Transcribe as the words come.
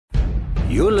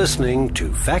You're listening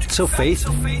to Facts of Faith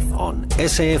on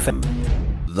SAfm.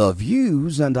 The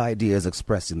views and ideas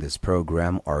expressed in this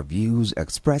program are views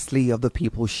expressly of the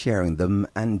people sharing them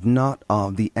and not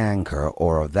of the anchor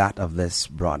or of that of this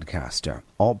broadcaster.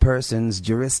 All persons,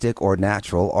 juristic or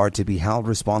natural, are to be held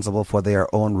responsible for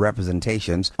their own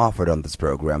representations offered on this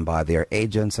program by their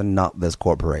agents and not this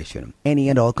corporation. Any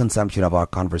and all consumption of our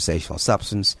conversational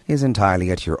substance is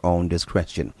entirely at your own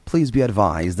discretion. Please be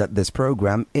advised that this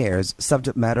program airs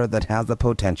subject matter that has the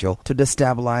potential to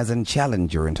destabilize and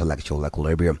challenge your intellectual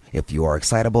equilibrium. If you are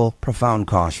excitable, profound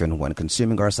caution when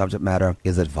consuming our subject matter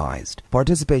is advised.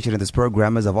 Participation in this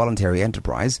program is a voluntary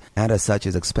enterprise and as such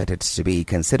is expected to be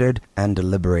considered and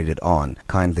deliberated on.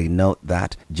 Kindly note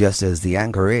that, just as the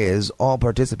anchor is, all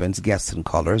participants, guests and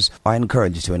callers are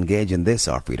encouraged to engage in this,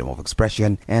 our freedom of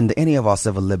expression, and any of our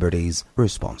civil liberties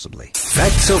responsibly.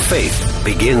 Facts of Faith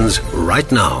begins right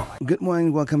now. Good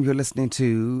morning, welcome. You're listening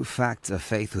to Facts of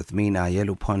Faith with me, Naye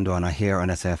Lupondwana, here on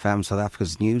SAfm, South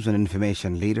Africa's news and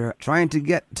information leader, trying to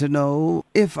get to know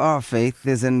if our faith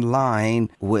is in line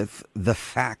with the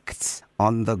facts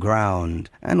on the ground.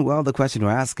 And well, the question we're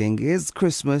asking, is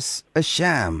Christmas a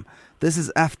sham? This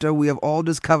is after we have all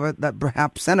discovered that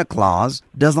perhaps Santa Claus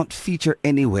does not feature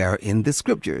anywhere in the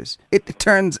scriptures. It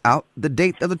turns out the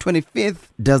date of the 25th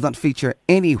does not feature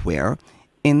anywhere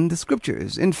in the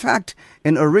scriptures. In fact,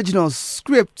 in original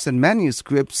scripts and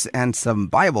manuscripts and some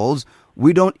Bibles,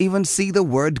 we don't even see the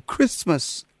word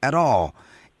Christmas at all.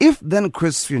 If then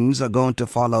Christians are going to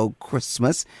follow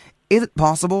Christmas, is it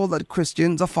possible that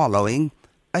Christians are following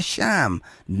a sham?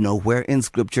 Nowhere in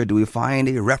Scripture do we find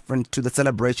a reference to the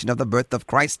celebration of the birth of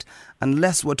Christ,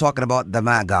 unless we're talking about the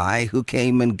Magi who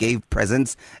came and gave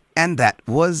presents, and that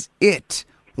was it.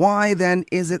 Why then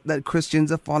is it that Christians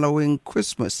are following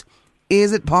Christmas?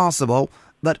 Is it possible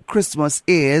that Christmas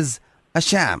is a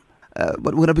sham? But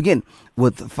we're going to begin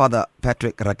with Father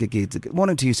Patrick Rakiki. Good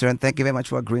morning to you, sir, and thank you very much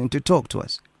for agreeing to talk to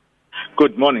us.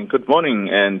 Good morning,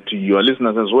 and to your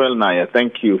listeners as well, Naya.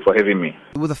 Thank you for having me.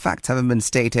 With the facts having been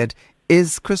stated,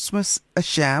 is Christmas a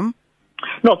sham?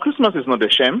 No, Christmas is not a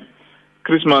sham.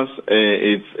 Christmas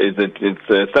is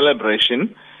a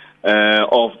celebration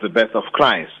of the birth of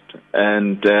Christ,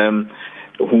 and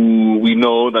who we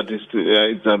know that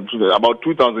it's about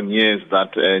 2,000 years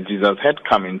that Jesus had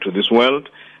come into this world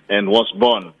and was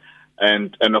born,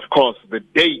 and of course the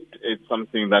date is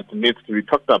something that needs to be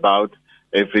talked about.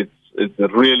 If it's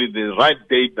really the right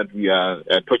date that we are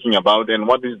talking about, and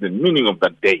what is the meaning of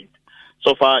that date.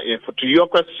 So far, to your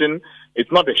question,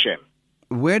 it's not a shame.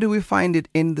 Where do we find it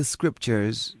in the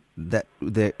scriptures that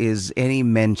there is any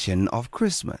mention of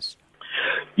Christmas?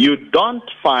 You don't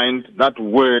find that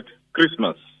word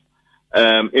Christmas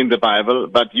in the Bible,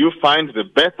 but you find the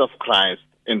birth of Christ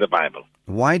in the Bible.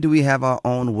 Why do we have our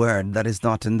own word that is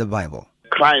not in the Bible?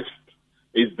 Christ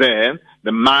is there.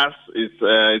 The Mass is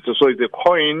it's a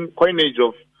coinage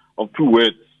of two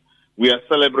words. We are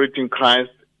celebrating Christ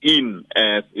in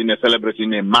a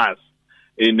celebration, in a Mass,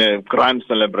 in a grand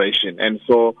celebration, and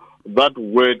so that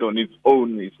word on its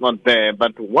own is not there.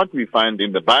 But what we find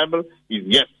in the Bible is,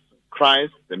 yes,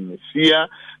 Christ, the Messiah,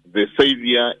 the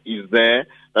Savior is there.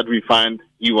 That we find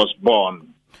he was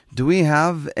born. Do we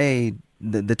have the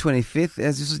 25th,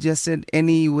 as you suggested,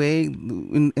 anyway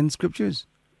in scriptures?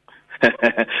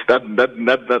 that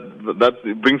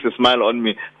brings a smile on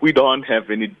me. We don't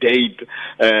have any date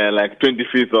like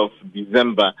 25th of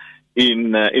December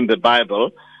in the Bible,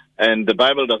 and the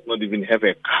Bible does not even have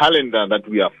a calendar that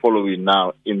we are following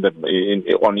now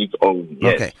on its own.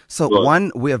 Yes. Okay, so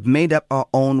we have made up our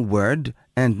own word,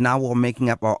 and now we're making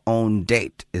up our own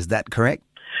date. Is that correct?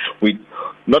 We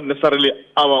not necessarily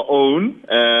our own,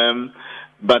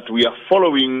 but we are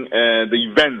following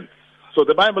the events. So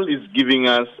the Bible is giving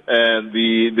us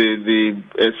the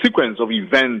sequence of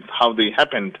events, how they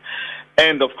happened.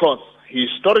 And of course,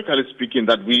 historically speaking,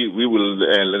 that we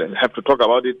will have to talk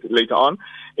about it later on,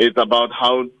 is about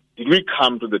how did we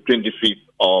come to the 25th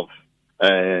of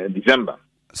December.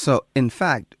 So, in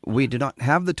fact, we do not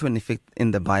have the 25th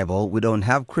in the Bible. We don't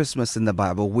have Christmas in the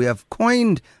Bible. We have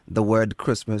coined the word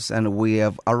Christmas, and we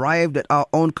have arrived at our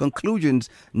own conclusions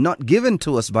not given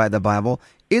to us by the Bible.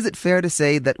 Is it fair to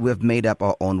say that we have made up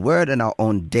our own word and our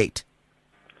own date?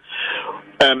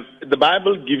 The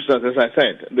Bible gives us, as I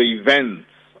said, the events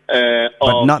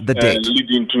but not the date.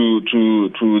 Leading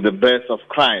to the birth of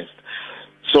Christ.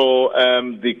 So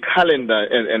the calendar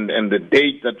and the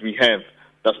date that we have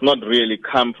does not really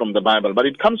come from the Bible, but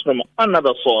it comes from another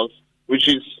source, which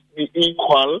is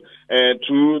equal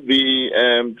to the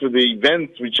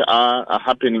events which are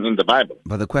happening in the Bible.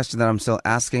 But the question that I'm still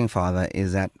asking, Father,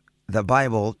 is that the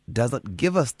Bible doesn't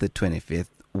give us the 25th.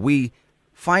 We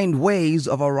find ways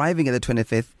of arriving at the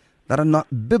 25th that are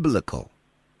not biblical.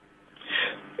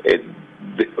 The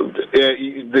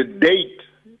date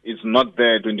is not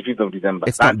there, 25th of December.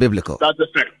 It's not biblical. That's a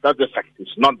fact. That's a fact.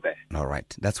 It's not there. All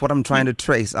right. That's what I'm trying to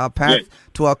trace. Our path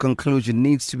to our conclusion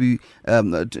needs to be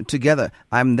together.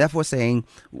 I'm therefore saying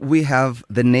we have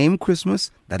the name Christmas,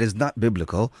 that is not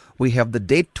biblical. We have the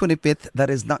date 25th,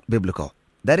 that is not biblical.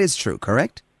 That is true,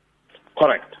 correct?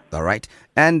 Correct. All right.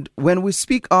 And when we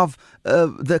speak of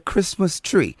the Christmas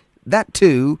tree, that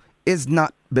too is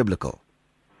not biblical.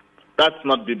 That's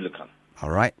not biblical.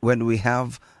 All right. When we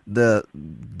have the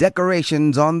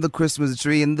decorations on the Christmas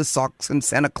tree and the socks and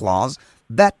Santa Claus,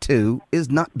 that too is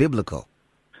not biblical.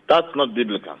 That's not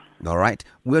biblical. All right.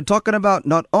 We're talking about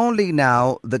not only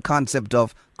now the concept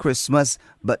of Christmas,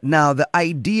 but now the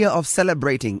idea of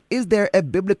celebrating. Is there a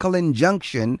biblical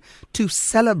injunction to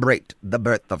celebrate the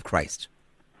birth of Christ?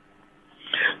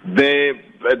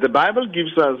 The Bible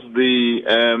gives us the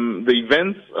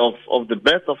events of the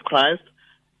birth of Christ,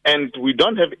 and we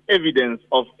don't have evidence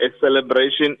of a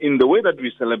celebration in the way that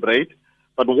we celebrate.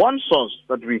 But one source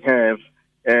that we have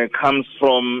comes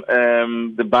from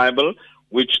the Bible,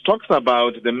 which talks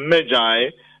about the Magi,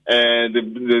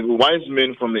 the wise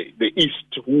men from the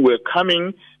east who were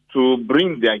coming to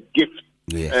bring their gift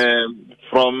to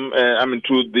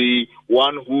the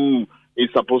one who is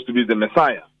supposed to be the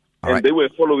Messiah. They were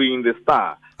following the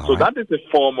star. That is a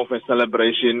form of a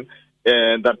celebration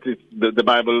that is the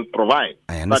Bible provides.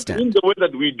 I understand. But in the way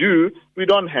that we do, we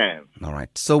don't have. All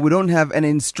right. So we don't have an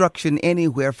instruction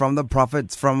anywhere from the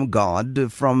prophets, from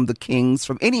God, from the kings,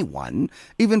 from anyone,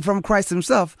 even from Christ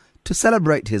himself, to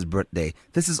celebrate his birthday.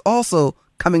 This is also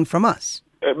coming from us.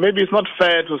 Maybe it's not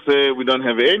fair to say we don't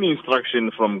have any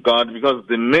instruction from God, because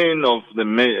the men of the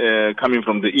coming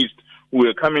from the east who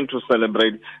were coming to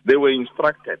celebrate, they were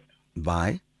instructed.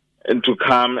 By? And to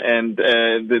come, and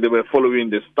they were following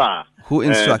the star. Who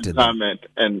instructed them?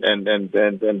 And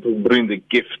to bring the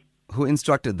gift. Who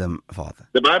instructed them, Father?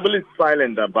 The Bible is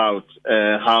silent about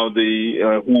how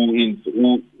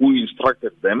who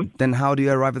instructed them. Then how do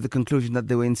you arrive at the conclusion that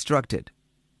they were instructed?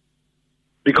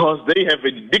 Because they have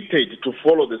a dictate to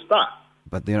follow the star.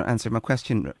 But they don't answer my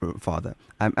question, Father.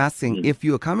 I'm asking if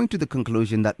you are coming to the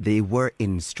conclusion that they were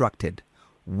instructed,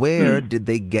 where did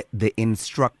they get the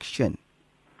instruction?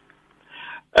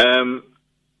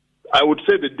 I would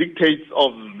say the dictates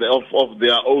of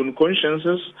their own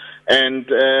consciences, and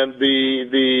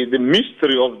the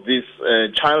mystery of this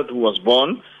child who was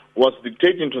born was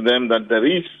dictating to them that there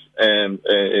is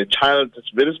a child, a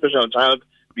very special child,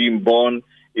 being born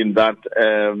in that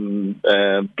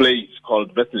place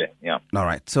called Bethlehem. Yeah. All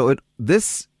right. So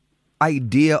this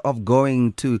idea of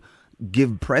going to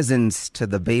give presents to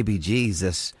the baby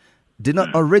Jesus did not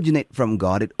originate from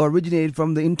God. It originated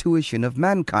from the intuition of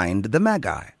mankind, the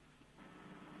Magi.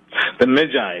 The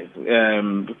Magi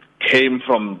came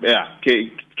from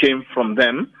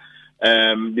them.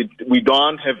 We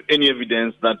don't have any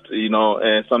evidence that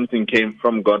something came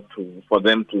from God for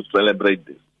them to celebrate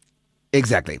this.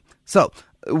 Exactly. So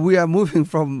we are moving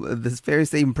from this very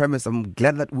same premise. I'm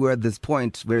glad that we're at this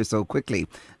point very so quickly.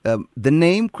 The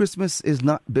name Christmas is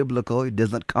not biblical. It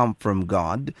does not come from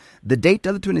God. The date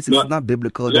of the 26th is not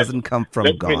biblical. It doesn't come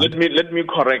from God. Let me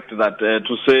correct that.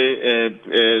 To say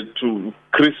to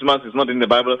Christmas is not in the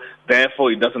Bible,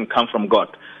 therefore it doesn't come from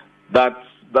God. That's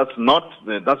not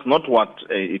what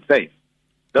it says.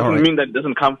 Doesn't mean that it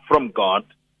doesn't come from God.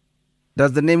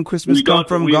 Does the name Christmas come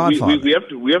from God, Father? We have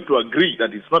to agree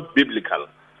that it's not biblical.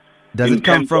 Does it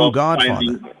come from God,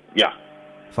 Father? Yeah.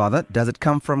 Father, does it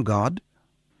come from God?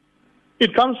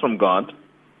 It comes from God.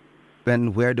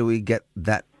 Then where do we get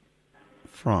that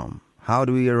from? How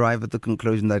do we arrive at the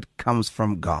conclusion that it comes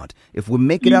from God? If we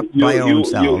make it up by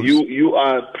ourselves... You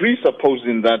are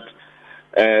presupposing that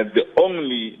the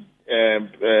only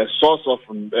source of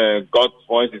God's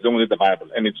voice is only the Bible,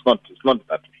 and it's not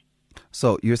that way.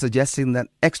 So you're suggesting that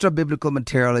extra biblical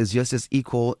material is just as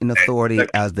equal in authority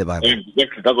as the Bible.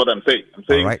 Exactly, that's what I'm saying. I'm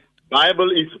saying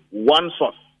Bible is one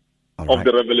source of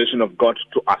the revelation of God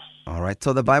to us. All right.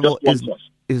 So the Bible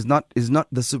is not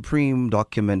the supreme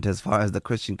document as far as the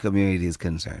Christian community is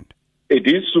concerned. It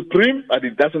is supreme, but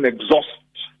it doesn't exhaust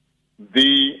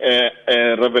the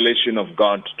revelation of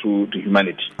God to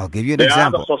humanity. I'll give you an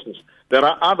example. There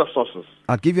are other sources.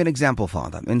 I'll give you an example,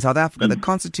 Father. In South Africa, the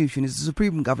Constitution is the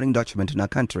supreme governing document in our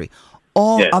country.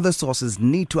 All other sources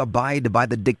need to abide by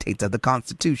the dictates of the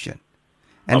Constitution.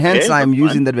 And hence I'm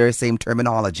using the very same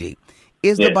terminology.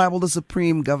 Is the Bible the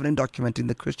supreme governing document in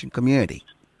the Christian community?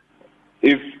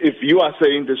 If you are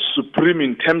saying the supreme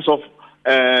in terms of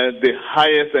the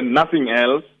highest and nothing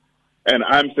else, and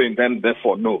I'm saying then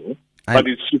therefore no. but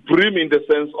it's supreme in the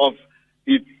sense of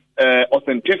its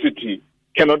authenticity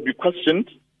cannot be questioned.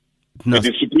 No, it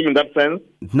is supreme in that sense.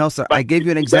 No, sir. But I gave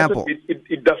you an example.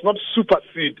 It does not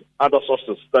supersede other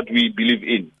sources that we believe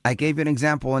in. I gave you an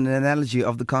example and an analogy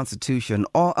of the Constitution.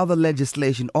 All other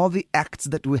legislation, all the acts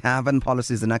that we have and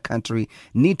policies in our country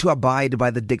need to abide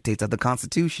by the dictates of the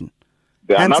Constitution.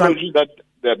 The analogy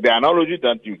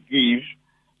that you give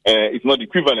is not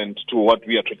equivalent to what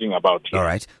we are talking about here. All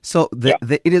right. So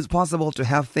it is possible to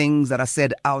have things that are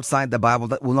said outside the Bible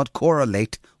that will not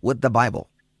correlate with the Bible.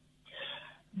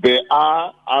 There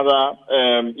are other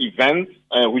events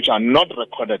which are not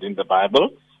recorded in the Bible,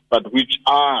 but which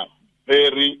are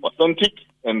very authentic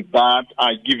and that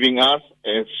are giving us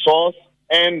a source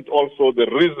and also the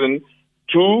reason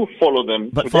to follow them.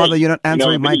 But today. Father, you're not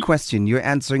answering my question. You're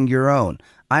answering your own.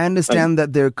 I understand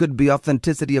that there could be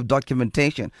authenticity of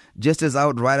documentation, just as I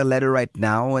would write a letter right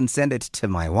now and send it to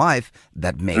my wife.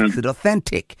 That makes it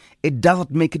authentic. It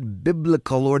doesn't make it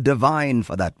biblical or divine,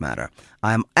 for that matter.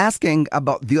 I'm asking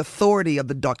about the authority of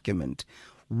the document.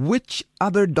 Which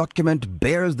other document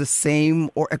bears the same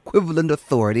or equivalent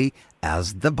authority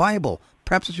as the Bible?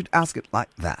 Perhaps I should ask it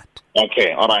like that.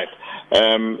 Okay, all right.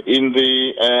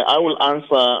 I will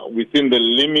answer within the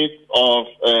limit of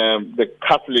the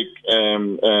Catholic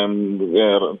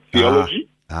theology.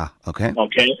 Okay.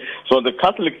 Okay. So the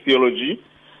Catholic theology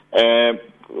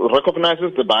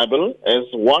recognizes the Bible as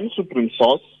one supreme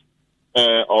source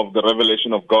of the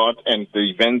revelation of God and the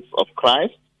events of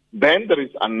Christ. Then there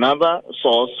is another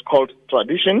source called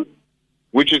tradition,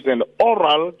 which is an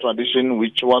oral tradition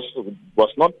which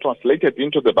was not translated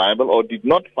into the Bible or did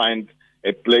not find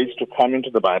a place to come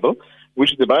into the Bible,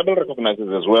 which the Bible recognizes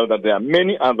as well that there are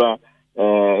many other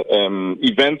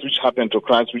events which happened to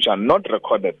Christ which are not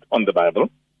recorded on the Bible.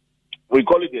 We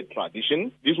call it a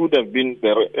tradition. This would have been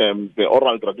the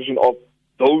oral tradition of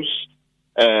those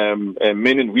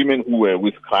men and women who were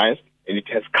with Christ, and it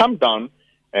has come down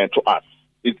to us.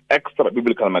 It's extra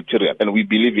biblical material, and we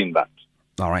believe in that.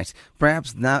 All right.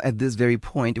 Perhaps now at this very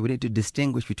point, we need to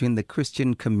distinguish between the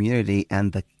Christian community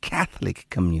and the Catholic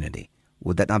community.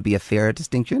 Would that not be a fair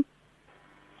distinction?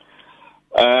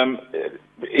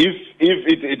 If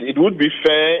it would be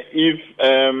fair if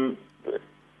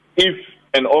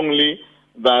and only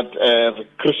that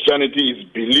Christianity is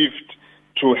believed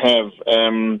to have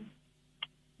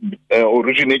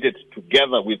originated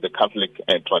together with the Catholic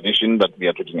tradition that we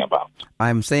are talking about.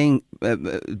 I'm saying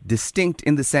distinct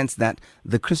in the sense that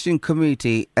the Christian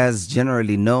community, as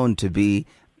generally known to be,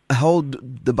 hold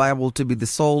the Bible to be the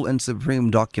sole and supreme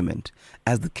document.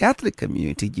 As the Catholic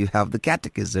community, you have the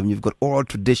catechism, you've got oral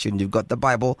tradition, you've got the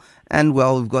Bible, and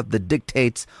we've got the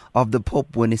dictates of the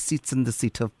Pope when he sits in the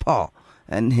seat of Paul.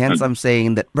 And hence I'm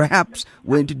saying that perhaps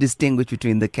we need to distinguish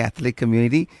between the Catholic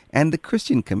community and the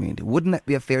Christian community. Wouldn't that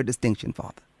be a fair distinction,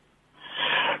 Father?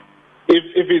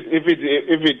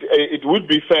 It would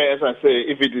be fair, as I say,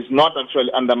 if it is not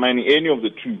actually undermining any of the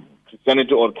two,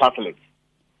 Christianity or Catholic.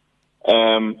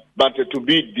 But to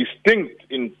be distinct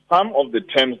in some of the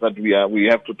terms that we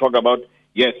have to talk about,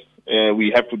 yes,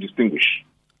 we have to distinguish.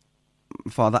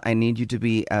 Father, I need you to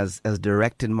be as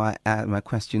direct in my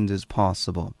questions as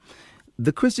possible.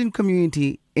 The Christian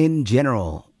community in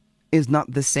general is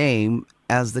not the same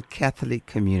as the Catholic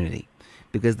community,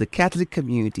 because the Catholic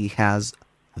community has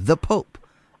the Pope.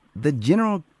 The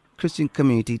general Christian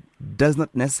community does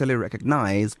not necessarily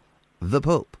recognize the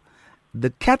Pope.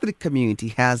 The Catholic community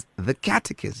has the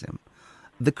catechism.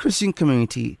 The Christian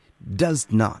community does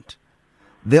not.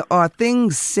 There are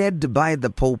things said by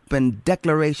the Pope and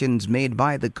declarations made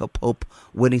by the Pope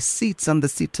when he sits on the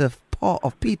seat of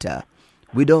Peter.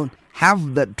 We don't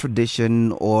have that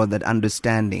tradition or that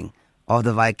understanding of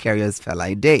the vicarious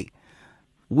Filii Dei.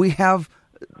 We have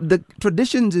the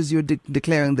traditions as you're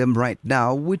declaring them right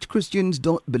now, which Christians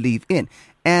don't believe in.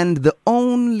 And the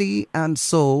only and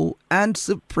sole and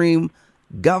supreme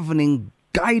governing,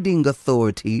 guiding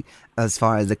authority as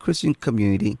far as the Christian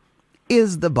community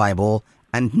is the Bible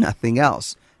and nothing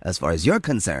else. As far as you're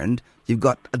concerned, you've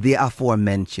got the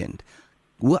aforementioned.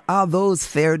 What are those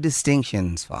fair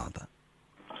distinctions, Father?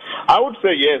 I would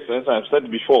say yes, as I've said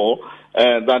before,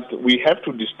 that we have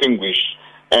to distinguish,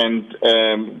 and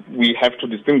we have to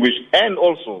distinguish. And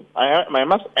also, I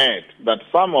must add that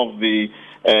some of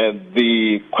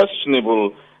the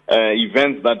questionable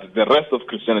events that the rest of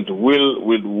Christianity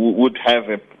would have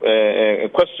a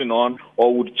question on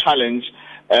or would challenge,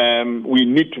 we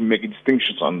need to make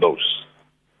distinctions on those.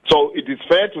 So it is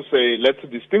fair to say, let's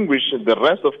distinguish the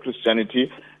rest of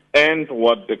Christianity and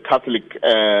what the Catholic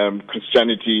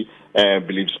Christianity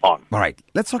believes on. All right.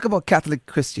 Let's talk about Catholic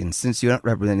Christians, since you're not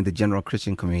representing the general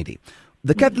Christian community.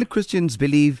 The Catholic Christians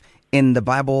believe in the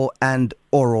Bible and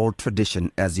oral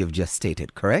tradition, as you've just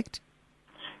stated, correct?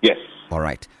 Yes. All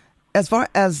right. As far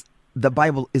as the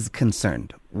Bible is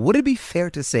concerned, would it be fair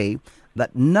to say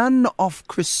that none of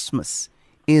Christmas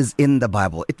is in the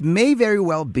Bible? It may very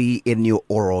well be in your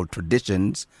oral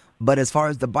traditions, but as far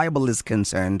as the Bible is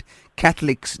concerned,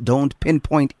 Catholics don't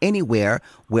pinpoint anywhere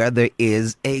where there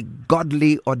is a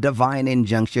godly or divine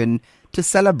injunction to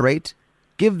celebrate,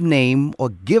 give name, or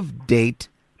give date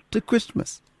to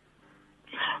Christmas.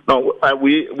 No,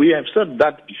 we have said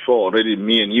that before already,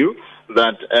 me and you,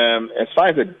 that as far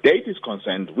as the date is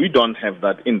concerned, we don't have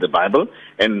that in the Bible,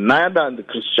 and neither the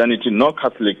Christianity nor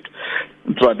Catholic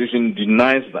tradition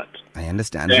denies that. I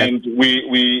understand. And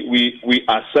we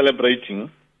are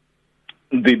celebrating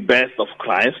the birth of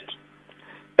Christ,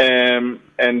 and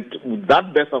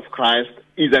that birth of Christ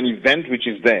is an event which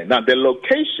is there. Now, the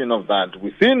location of that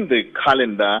within the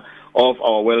calendar of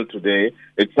our world today,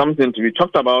 it's something to be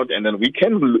talked about, and then we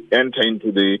can enter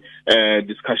into the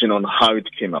discussion on how it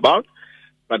came about.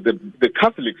 But the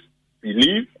Catholics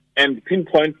believe and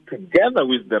pinpoint together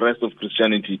with the rest of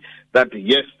Christianity that,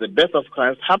 yes, the birth of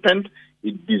Christ happened,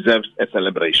 it deserves a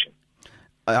celebration.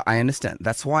 I understand.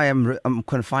 That's why I'm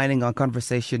confining our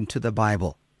conversation to the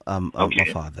Bible, my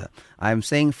father. I'm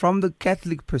saying from the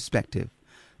Catholic perspective,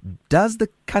 does the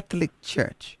Catholic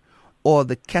Church or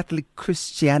the Catholic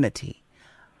Christianity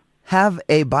have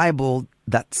a Bible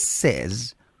that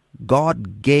says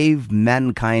God gave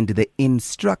mankind the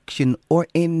instruction or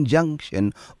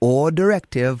injunction or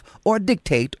directive or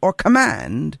dictate or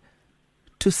command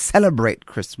to celebrate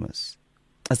Christmas,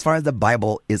 as far as the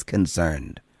Bible is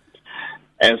concerned?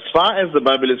 As far as the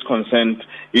Bible is concerned,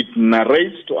 it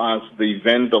narrates to us the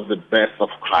event of the birth of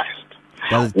Christ.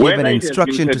 Does it give an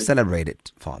instruction to celebrate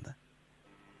it, Father?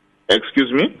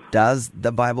 Excuse me? Does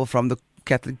the Bible, from the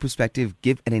Catholic perspective,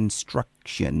 give an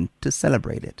instruction to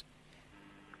celebrate it?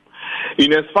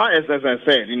 In as far as I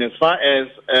said, in as far as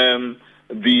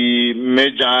the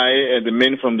Magi, the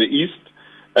men from the East,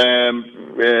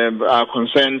 are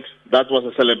concerned, that was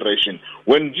a celebration.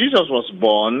 When Jesus was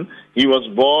born, he was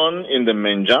born in the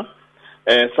manger,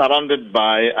 surrounded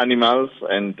by animals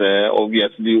and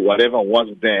obviously whatever was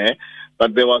there.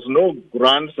 But there was no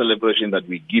grand celebration that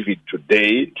we give it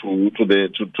today to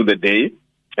the day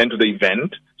and to the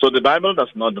event. So the Bible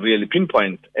does not really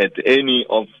pinpoint at any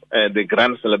of the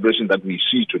grand celebration that we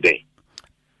see today.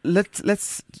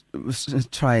 Let's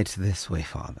try it this way,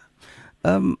 Father.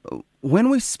 When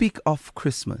we speak of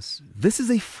Christmas, this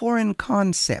is a foreign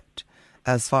concept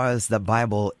as far as the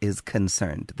Bible is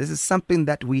concerned. This is something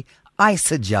that we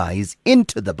eisegeize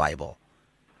into the Bible.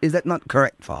 Is that not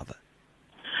correct, Father?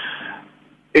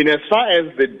 In as far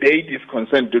as the date is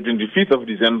concerned, the 25th of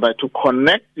December, to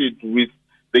connect it with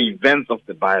the events of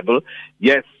the Bible,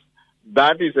 yes,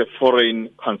 that is a foreign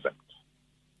concept.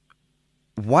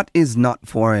 What is not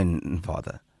foreign,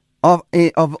 Father?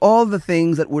 Of all the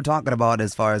things that we're talking about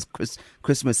as far as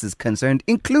Christmas is concerned,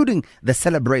 including the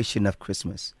celebration of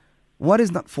Christmas, what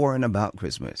is not foreign about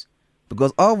Christmas?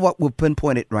 Because all what we've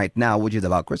pinpointed right now, which is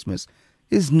about Christmas,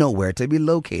 is nowhere to be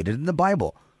located in the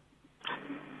Bible.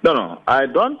 No, I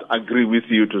don't agree with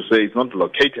you to say it's not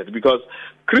located, because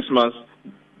Christmas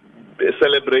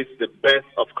celebrates the birth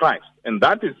of Christ, and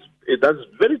that's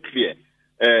very clear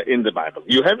in the Bible.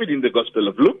 You have it in the Gospel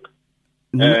of Luke.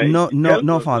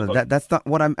 No, Father. That's not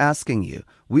what I'm asking you.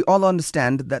 We all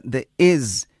understand that there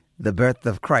is the birth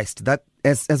of Christ. That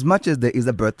as much as there is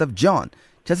the birth of John,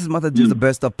 just as much as there's the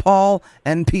birth of Paul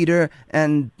and Peter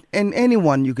and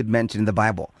anyone you could mention in the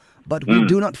Bible. But we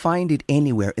do not find it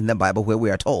anywhere in the Bible where we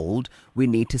are told we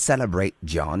need to celebrate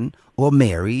John or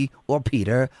Mary or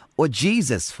Peter or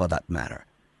Jesus, for that matter.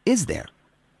 Is there?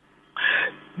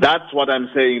 That's what I'm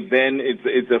saying. Then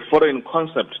it's a foreign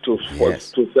concept to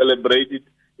celebrate it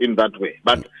in that way.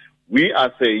 But we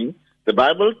are saying the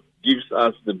Bible gives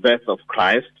us the birth of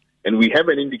Christ, and we have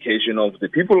an indication of the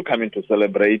people coming to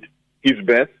celebrate his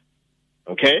birth.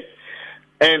 Okay?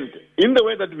 And in the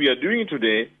way that we are doing it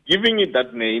today, giving it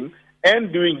that name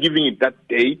and giving it that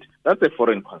date, that's a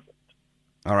foreign concept.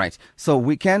 All right. So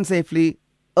we can safely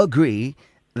agree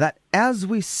that as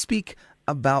we speak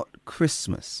about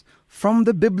Christmas, from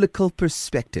the biblical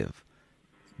perspective,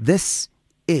 this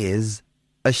is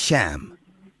a sham.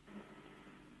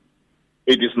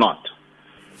 It is not.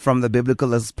 From the biblical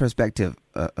perspective,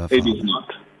 it is not.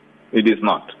 It is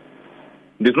not.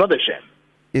 It is not a sham.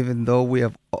 Even though we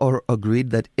have all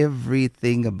agreed that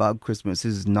everything about Christmas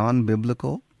is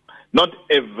non-biblical? Not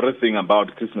everything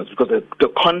about Christmas, because the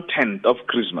content of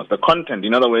Christmas,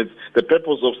 in other words, the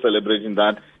purpose of celebrating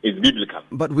that is biblical.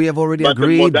 But we have already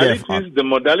agreed the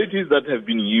modalities that have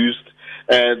been used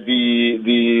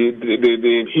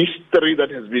the history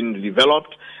that has been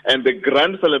developed and the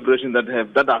grand celebration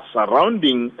that are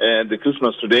surrounding the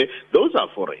Christmas today, those are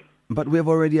foreign. But we have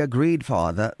already agreed,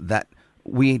 Father, that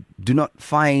we do not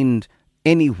find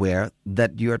anywhere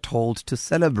that you are told to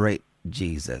celebrate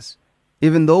Jesus.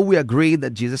 Even though we agree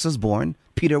that Jesus was born,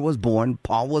 Peter was born,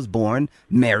 Paul was born,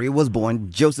 Mary was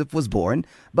born, Joseph was born,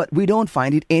 but we don't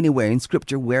find it anywhere in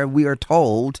Scripture where we are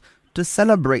told to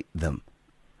celebrate them.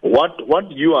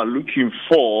 What you are looking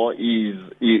for is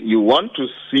you want to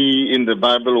see in the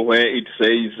Bible where it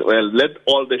says, well, let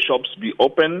all the shops be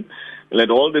open, let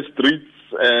all the streets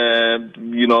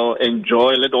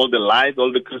enjoy, let all the lights,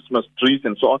 all the Christmas trees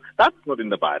and so on. That's not in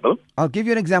the Bible. I'll give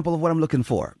you an example of what I'm looking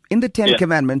for. In the 10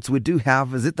 Commandments, we do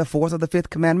have, is it the 4th or the 5th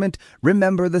commandment?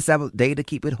 Remember the Sabbath day to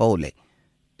keep it holy.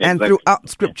 And throughout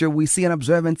Scripture, we see an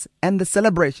observance and the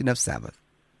celebration of Sabbath.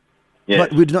 Yes.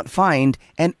 But we do not find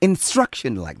an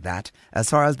instruction like that as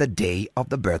far as the day of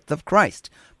the birth of Christ.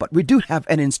 But we do have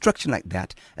an instruction like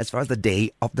that as far as the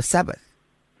day of the Sabbath.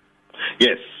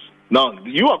 Yes. No,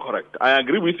 you are correct. I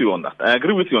agree with you on that.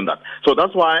 So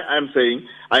that's why I'm saying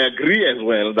I agree as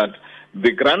well that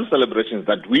the grand celebrations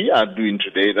that we are doing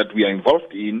today, that we are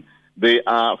involved in, they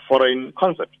are foreign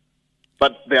concepts.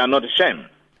 But they are not a shame.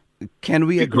 Can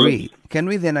we agree? Can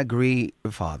we then agree,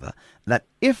 Father, that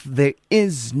if there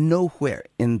is nowhere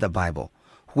in the Bible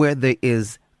where there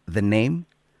is the name,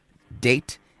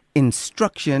 date,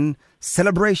 instruction,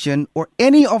 celebration, or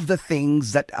any of the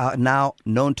things that are now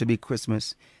known to be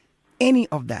Christmas, any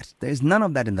of that, there is none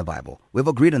of that in the Bible. We've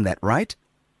agreed on that, right?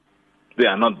 They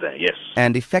are not there, yes.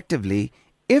 And effectively,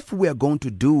 if we're going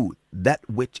to do that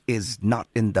which is not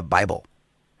in the Bible,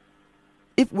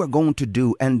 if we're going to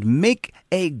do and make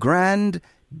a grand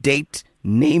date,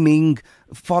 naming,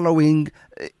 following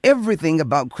everything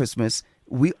about Christmas,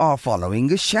 we are following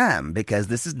a sham because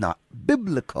this is not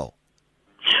biblical.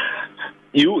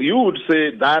 You would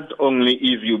say that only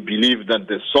if you believe that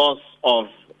the source of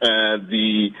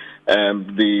the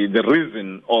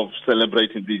reason of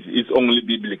celebrating this is only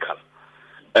biblical.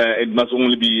 It must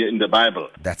only be in the Bible.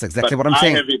 That's exactly what I'm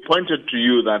saying. I have pointed to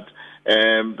you that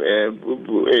in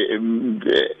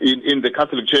the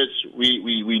Catholic Church,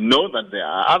 we know that there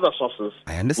are other sources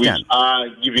which are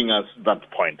giving us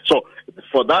that point. So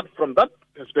from that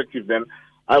perspective, then,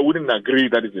 I wouldn't agree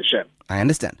that it's a shame. I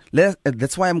understand.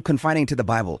 That's why I'm confining to the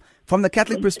Bible. From the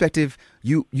Catholic perspective,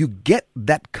 you get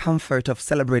that comfort of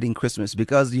celebrating Christmas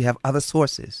because you have other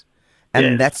sources.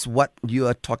 And that's what you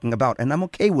are talking about. And I'm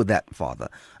okay with that, Father.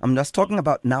 I'm just talking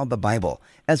about now the Bible.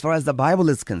 As far as the Bible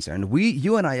is concerned,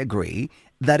 you and I agree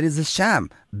that is a sham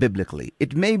biblically.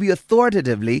 It may be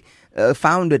authoritatively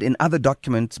founded in other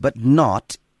documents, but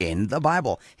not in the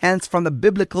Bible. Hence, from the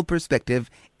biblical perspective,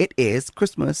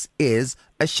 Christmas is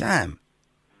a sham.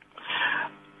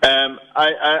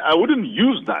 I wouldn't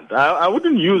use that. I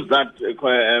wouldn't use that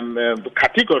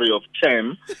category of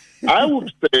shame. I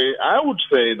would say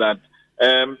that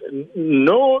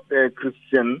no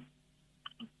Christian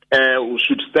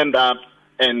should stand up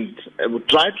and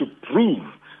try to prove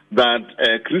that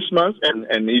Christmas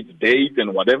and its date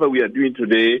and whatever we are doing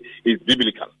today is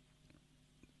biblical.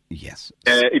 Yes.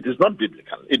 It is not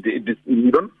biblical.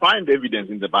 You don't find evidence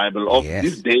in the Bible of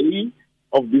this day,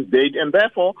 of this date, and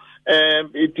therefore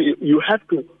you have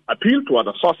to appeal to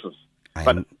other sources.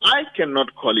 But I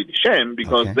cannot call it shame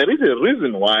because there is a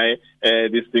reason why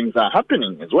these things are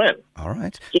happening as well. All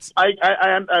right. So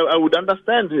I would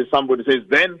understand if somebody says,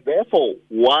 then therefore,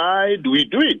 why do we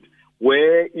do it?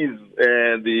 Where is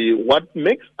what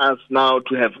makes us now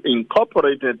to have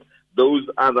incorporated those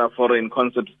other foreign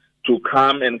concepts to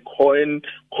come and coin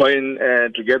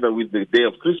together with the day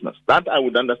of Christmas? That I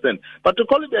would understand. But to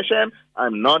call it a shame,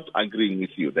 I'm not agreeing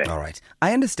with you there. All right.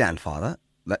 I understand, Father,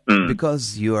 that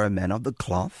because you are a man of the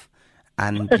cloth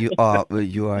and you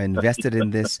are invested in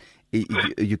this,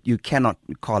 you cannot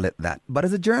call it that. But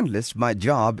as a journalist, my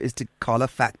job is to call a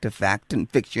fact and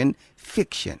fiction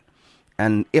fiction.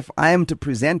 And if I am to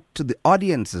present to the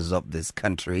audiences of this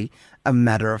country a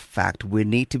matter of fact, we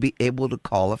need to be able to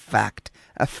call a fact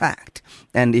a fact.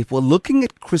 And if we're looking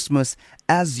at Christmas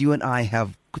as you and I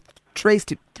have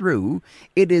traced it through,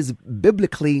 it is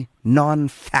biblically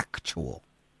non-factual.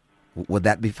 Would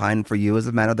that be fine for you as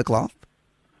a man of the cloth?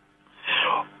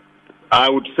 I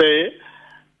would say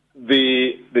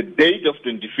the date of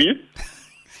 25th,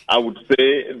 I would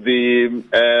say the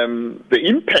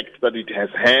impact that it has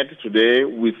had today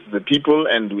with the people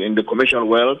and in the commercial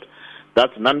world,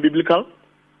 that's non-biblical.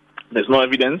 There's no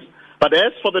evidence. But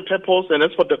as for the purpose and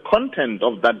as for the content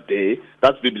of that day,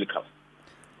 that's biblical.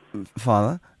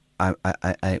 Father,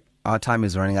 I Our time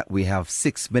is running out. We have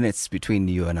 6 minutes between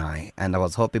you and I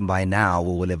was hoping by now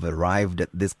we will have arrived at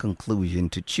this conclusion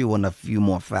to chew on a few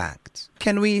more facts.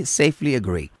 Can we safely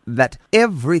agree that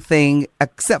everything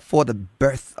except for the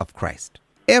birth of Christ,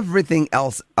 everything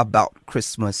else about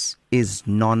Christmas is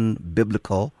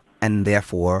non-biblical and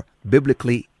therefore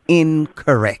biblically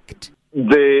incorrect?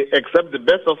 Except the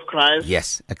birth of Christ.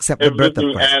 Yes, except the birth of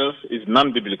Christ. Everything else is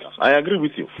non-biblical. I agree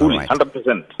with you fully, right.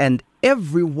 100%. And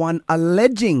everyone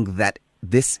alleging that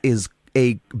this is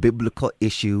a biblical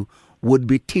issue would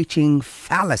be teaching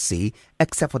fallacy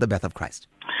except for the birth of Christ.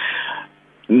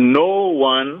 No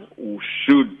one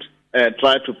should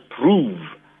try to prove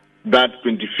that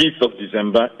 25th of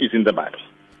December is in the Bible.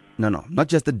 No, not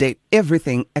just the date.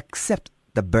 Everything except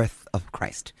the birth of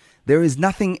Christ. There is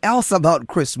nothing else about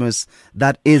Christmas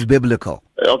that is biblical.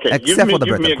 Okay, except for the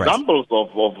birth of Christ. Give me examples of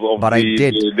but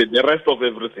the rest of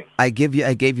everything. I gave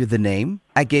you the name.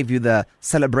 I gave you the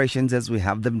celebrations as we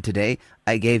have them today.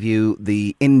 I gave you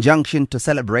the injunction to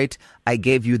celebrate. I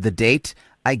gave you the date.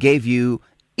 I gave you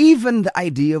even the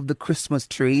idea of the Christmas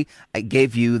tree. I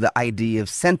gave you the idea of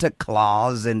Santa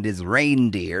Claus and his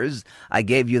reindeers. I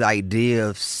gave you the idea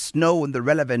of snow and the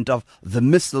relevant of the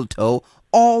mistletoe.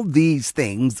 All these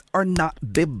things are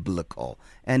not biblical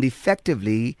and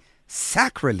effectively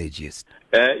sacrilegious.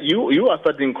 You are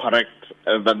starting correct,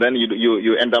 but then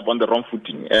you end up on the wrong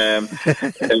footing.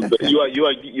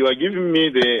 You are giving me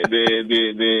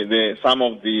the some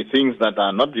of the things that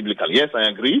are not biblical. Yes, I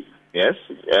agree. Yes,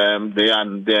 they are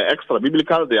extra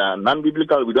biblical. They are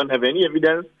non-biblical. We don't have any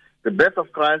evidence. The birth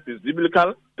of Christ is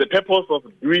biblical. The purpose of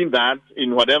doing that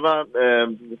in whatever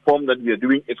form that we are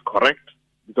doing is correct,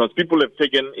 because people have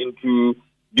taken into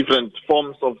different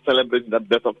forms of celebrating that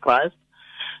birth of Christ.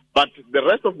 But the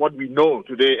rest of what we know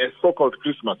today as so-called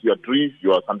Christmas, your trees,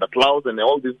 your Santa Claus, and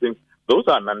all these things, those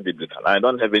are non-biblical. I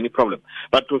don't have any problem.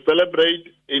 But to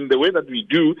celebrate in the way that we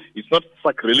do, it's not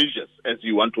sacrilegious as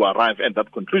you want to arrive at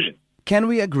that conclusion. Can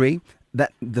we agree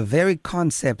that the very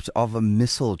concept of a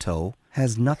mistletoe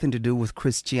has nothing to do with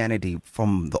Christianity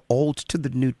from the Old to the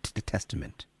New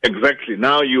Testament? Exactly.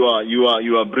 Now you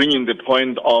are bringing the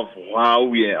point of how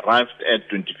we arrived at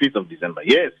 25th of December.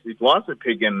 Yes, it was a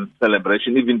pagan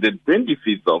celebration. Even the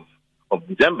 25th of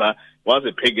December was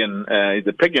a pagan.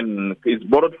 It's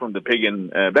borrowed from the pagan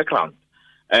background,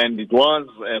 and it was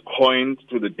coined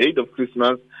to the date of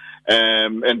Christmas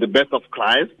and the birth of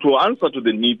Christ to answer to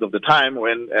the needs of the time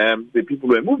when the people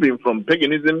were moving from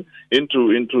paganism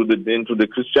into the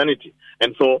Christianity.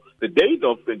 And so the date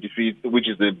of 25th, which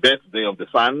is the birthday of the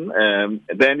sun,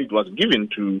 then it was given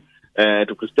to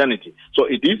Christianity. So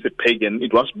it is a pagan.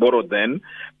 It was borrowed then,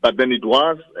 but then it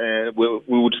was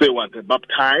we would say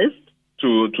baptized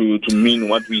to mean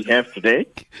what we have today.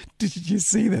 Did you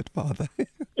see that, Father?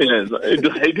 Yes,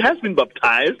 it has been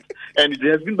baptized, and it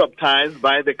has been baptized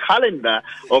by the calendar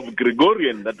of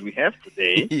Gregorian that we have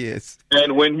today. Yes.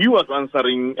 And when he was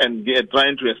answering and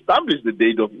trying to establish the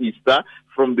date of Easter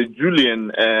from the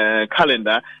Julian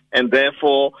calendar, and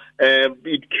therefore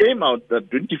it came out that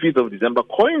 25th of December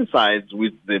coincides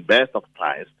with the birth of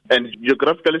Christ. And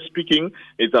geographically speaking,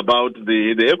 it's about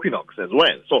the equinox as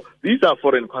well. So these are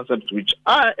foreign concepts which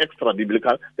are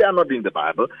extra-biblical. They are not in the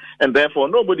Bible. And therefore,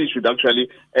 nobody should actually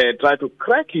try to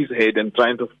crack his head and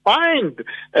trying to find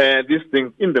these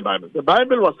things in the Bible. The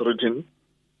Bible was written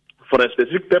for a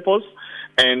specific purpose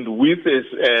and with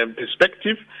a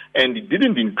perspective, and it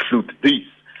didn't include this.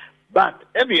 But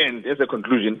at the end, as a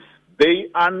conclusion, they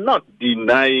are not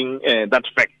denying that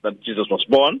fact that Jesus was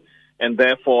born, and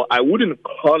therefore I wouldn't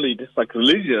call it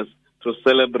sacrilegious to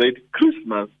celebrate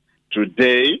Christmas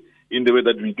today in the way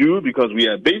that we do, because we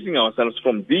are basing ourselves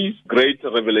from this great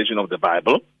revelation of the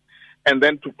Bible. And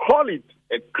then to call it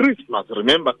a Christmas,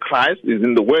 remember Christ is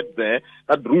in the word there.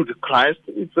 That root Christ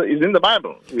is in the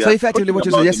Bible. So effectively what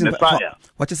you're suggesting,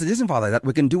 Father, that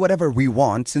we can do whatever we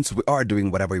want, since we are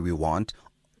doing whatever we want,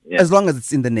 yes, as long as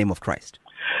it's in the name of Christ.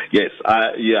 Yes,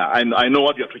 I know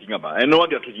what you're talking about.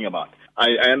 I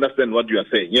understand what you are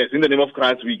saying. Yes, in the name of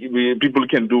Christ, we people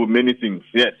can do many things.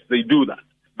 Yes, they do that.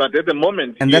 But at the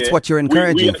moment, and that's what you're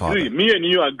encouraging, we Father. Me and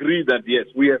you agree that yes,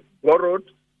 we have borrowed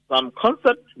some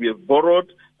concepts, we have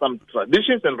borrowed some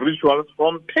traditions and rituals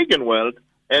from pagan world,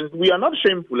 and we are not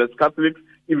shameful as Catholics,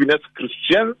 even as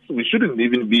Christians. We shouldn't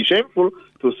even be shameful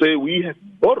to say we have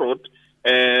borrowed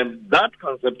that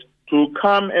concept to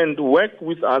come and work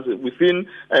with us within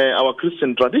our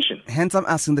Christian tradition. Hence, I'm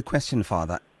asking the question,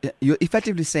 Father. You're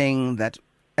effectively saying that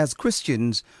as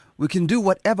Christians, we can do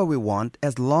whatever we want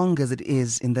as long as it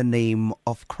is in the name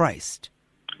of Christ.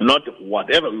 not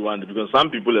whatever we want, because some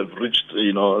people have reached,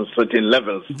 certain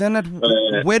levels. Then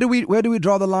where do we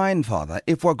draw the line, Father?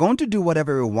 If we're going to do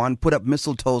whatever we want, put up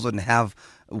mistletoes and have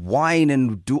wine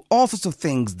and do all sorts of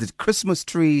things, the Christmas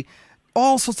tree,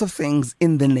 all sorts of things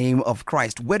in the name of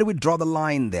Christ, where do we draw the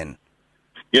line then?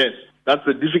 Yes, that's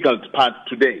the difficult part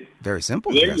today. Very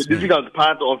simple. The difficult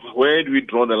part of where do we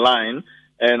draw the line,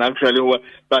 and actually,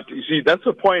 but you see, that's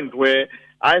a point where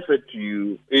I said to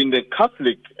you, in the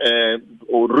Catholic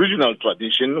original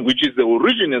tradition, which is the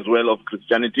origin as well of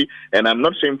Christianity, and I'm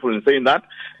not shameful in saying that,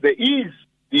 there is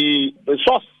the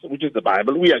source, which is the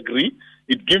Bible. We agree.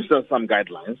 It gives us some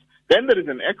guidelines. Then there is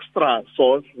an extra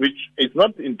source, which is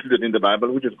not included in the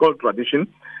Bible, which is called tradition.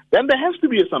 Then there has to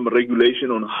be some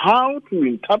regulation on how to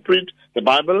interpret the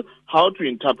Bible, how to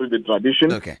interpret the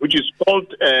tradition, which is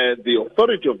called the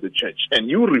authority of the church. And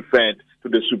you referred to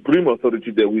the supreme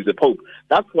authority there with the Pope.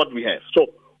 That's what we have.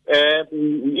 So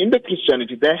in the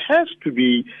Christianity, there has to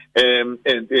be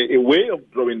a way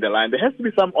of drawing the line. There has to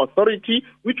be some authority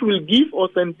which will give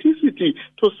authenticity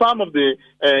to some of the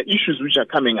issues which are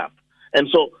coming up. And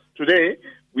so today,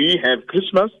 we have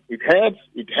Christmas. It has,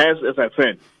 as I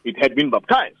said, it had been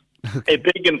baptized. A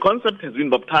pagan concept has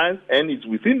been baptized and is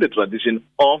within the tradition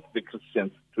of the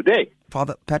Christians today.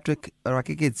 Father Patrick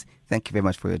Rakikits, thank you very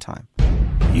much for your time.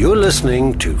 You're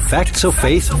listening to Facts of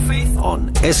Faith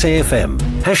on SAfm.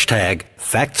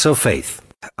 #Facts of Faith.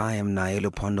 I am Naye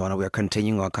Lupondwana. We are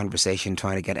continuing our conversation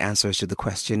trying to get answers to the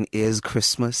question, is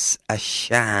Christmas a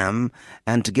sham?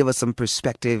 And to give us some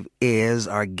perspective is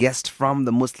our guest from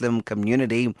the Muslim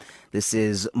community. This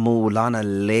is Maulana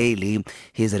Layli.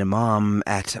 He's an imam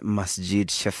at Masjid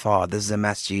Shafa. This is a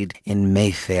masjid in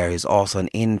Mayfair. He's also an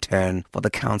intern for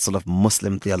the Council of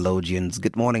Muslim Theologians.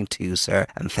 Good morning to you, sir,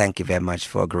 and thank you very much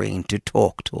for agreeing to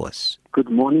talk to us. Good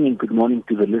morning, and good morning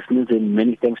to the listeners, and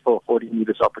many thanks for affording me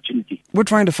this opportunity. We're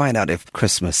trying to find out if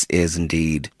Christmas is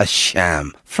indeed a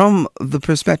sham. From the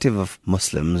perspective of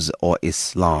Muslims or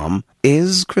Islam,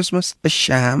 is Christmas a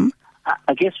sham?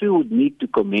 I guess we would need to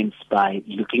commence by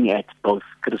looking at both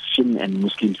Christian and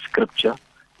Muslim scripture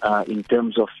in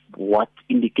terms of what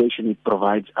indication it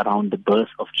provides around the birth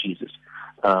of Jesus.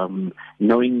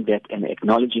 Knowing that and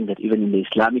acknowledging that even in the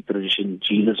Islamic tradition,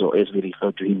 Jesus, or as we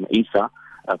refer to him, Isa,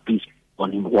 peace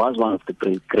on him, was one of the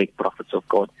great prophets of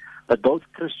God. But both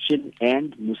Christian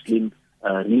and Muslim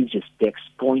religious texts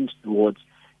point towards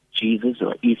Jesus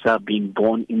or Isa being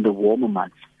born in the warmer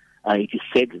months. It is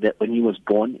said that when he was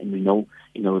born, and we know,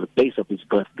 the place of his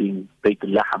birth being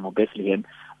Bethlehem or Bethlehem,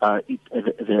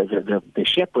 the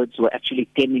shepherds were actually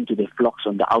tending to their flocks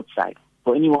on the outside.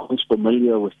 For anyone who's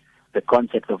familiar with the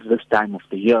concept of this time of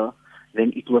the year,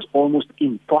 then it was almost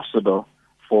impossible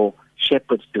for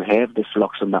shepherds to have the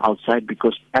flocks on the outside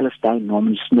because Palestine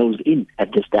normally snows in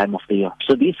at this time of the year.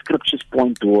 So these scriptures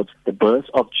point towards the birth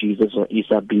of Jesus or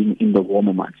Isa being in the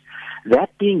warmer months.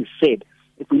 That being said,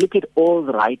 if we look at all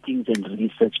the writings and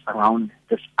research around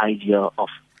this idea of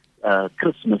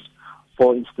Christmas,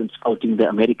 for instance, quoting the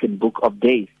American Book of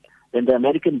Days, then the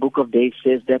American Book of Days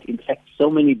says that, in fact, so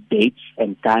many dates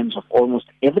and times of almost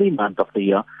every month of the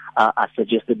year are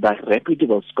suggested by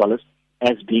reputable scholars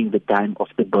as being the time of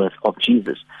the birth of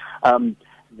Jesus.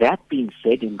 That being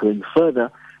said, and going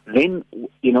further, then,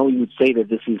 you would say that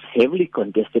this is heavily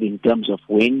contested in terms of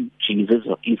when Jesus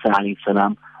or Isa alayhi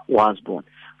salam was born.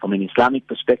 From an Islamic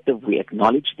perspective, we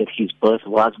acknowledge that his birth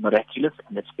was miraculous,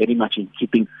 and that's very much in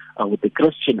keeping with the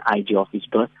Christian idea of his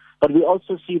birth. But we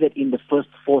also see that in the first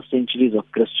 4 centuries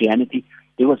of Christianity,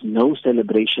 there was no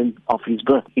celebration of his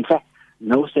birth. In fact,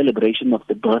 no celebration of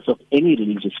the birth of any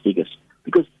religious figures,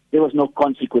 because there was no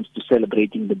consequence to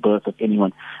celebrating the birth of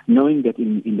anyone, knowing that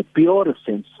in the purest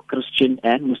sense, Christian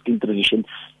and Muslim tradition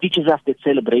teaches us that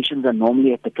celebrations are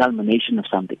normally at the culmination of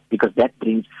something, because that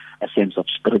brings a sense of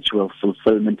spiritual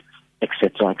fulfillment,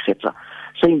 etc., etc.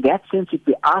 So in that sense, if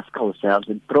we ask ourselves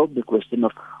and probe the question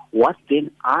of what then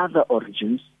are the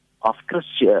origins of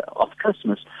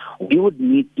Christmas, we would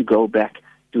need to go back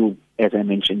to, as I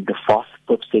mentioned, the 4th,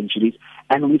 5th centuries,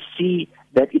 and we see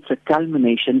that it's a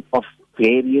culmination of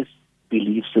various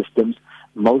belief systems,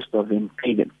 most of them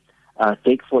pagan.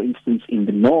 Take, for instance, in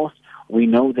the north, we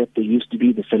know that there used to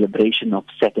be the celebration of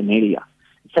Saturnalia.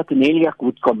 Saturnalia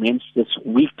would commence this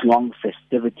week-long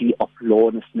festivity of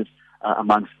lawlessness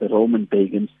amongst the Roman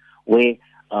pagans, where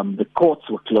the courts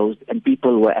were closed and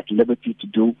people were at liberty to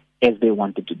do as they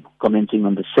wanted to do, commencing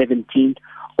on the 17th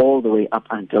all the way up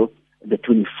until the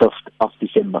 25th of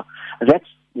December. That's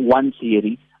one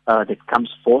theory that comes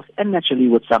forth, and naturally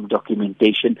with some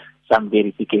documentation, some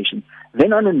verification.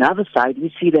 Then on another side,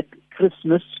 we see that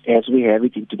Christmas, as we have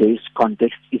it in today's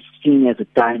context, is seen as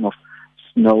a time of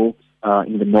snow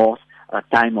in the north, a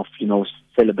time of,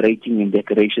 celebrating and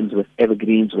decorations with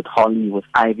evergreens, with holly, with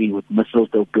ivy, with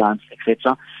mistletoe plants,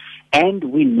 etc. And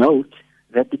we note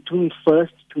that the 21st,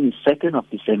 22nd of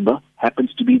December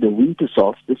happens to be the winter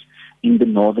solstice in the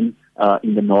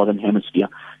northern hemisphere.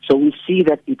 So we see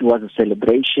that it was a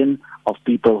celebration of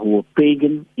people who were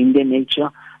pagan in their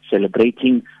nature,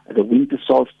 celebrating the winter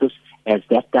solstice as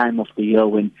that time of the year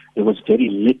when there was very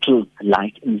little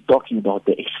light. And we're talking about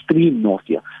the extreme north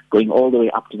here, going all the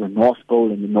way up to the North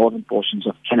Pole and the northern portions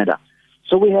of Canada.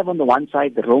 So we have on the one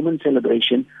side the Roman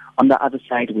celebration, on the other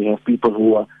side we have people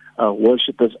who are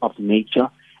worshippers of nature,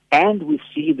 and we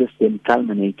see this then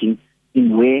culminating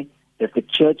in where that the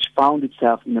church found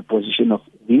itself in a position of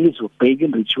these were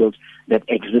pagan rituals that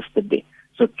existed there.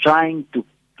 So trying to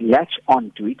latch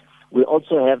onto it, we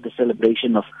also have the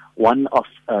celebration of one of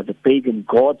the pagan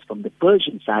gods from the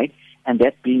Persian side, and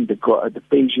that being the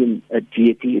Persian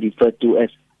deity referred to as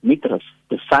Mithras,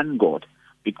 the sun god,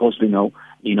 because we know,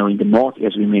 in the north,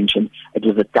 as we mentioned, it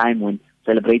was a time when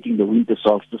celebrating the winter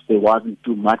solstice, there wasn't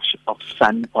too much of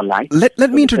sun or light.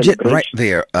 Let me interject right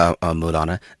there,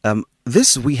 Mulana.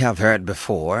 This we have heard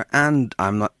before, and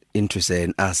I'm not interested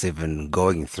in us even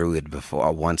going through it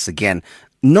before once again.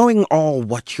 Knowing all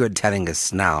what you're telling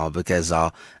us now, because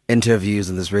our interviews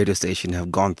in this radio station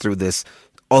have gone through this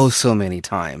so many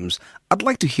times, I'd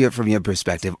like to hear from your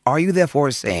perspective. Are you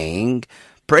therefore saying,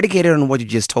 predicated on what you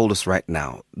just told us right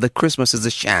now, that Christmas is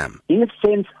a sham? In a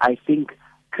sense, I think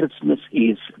Christmas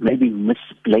is maybe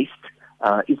misplaced.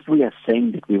 If we are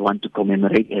saying that we want to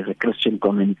commemorate as a Christian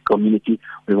community,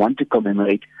 we want to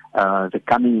commemorate the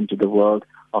coming into the world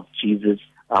of Jesus,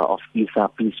 of Isa,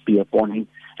 peace be upon him,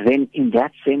 then in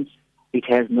that sense, it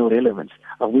has no relevance.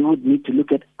 We would need to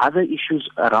look at other issues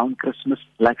around Christmas,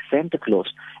 like Santa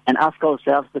Claus, and ask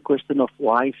ourselves the question of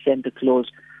why Santa Claus,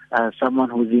 someone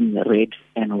who's in red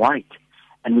and white.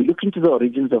 And we look into the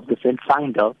origins of this and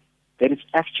find out that it's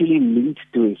actually linked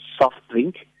to a soft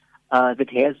drink that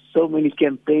has so many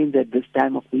campaigns at this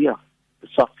time of the year. The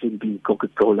soft drink being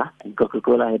Coca-Cola, and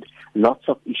Coca-Cola had lots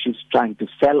of issues trying to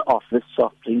sell off this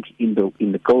soft drink in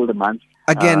the colder months.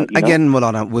 Again,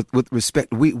 Mulana, with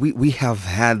respect, we have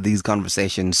had these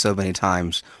conversations so many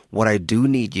times. What I do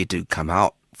need you to come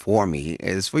out for me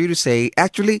is for you to say,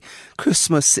 actually,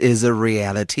 Christmas is a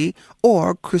reality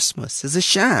or Christmas is a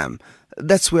sham.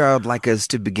 That's where I would like us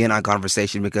to begin our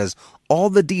conversation, because all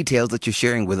the details that you're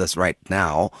sharing with us right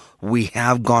now, we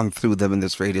have gone through them in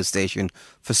this radio station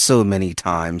for so many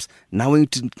times. Now we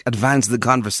need to advance the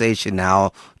conversation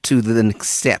now to the next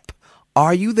step.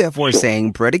 Are you therefore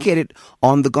saying, predicated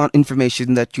on the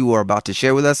information that you are about to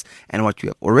share with us and what you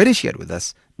have already shared with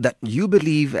us, that you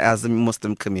believe as a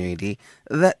Muslim community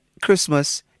that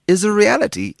Christmas is a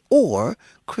reality or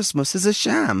Christmas is a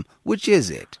sham? Which is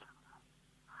it?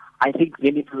 I think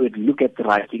then if we would look at the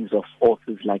writings of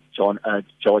authors like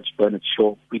George Bernard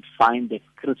Shaw, we'd find that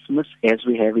Christmas, as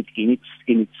we have it in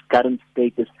its current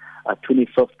status,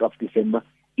 25th of December,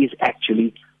 is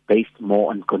actually based more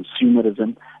on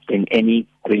consumerism than any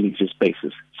religious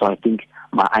basis. So I think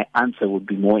my answer would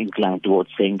be more inclined towards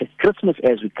saying that Christmas,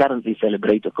 as we currently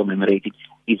celebrate or commemorate it,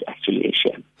 is actually a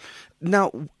sham.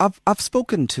 Now, I've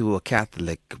spoken to a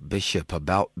Catholic bishop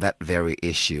about that very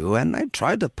issue, and I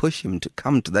tried to push him to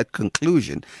come to that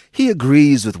conclusion. He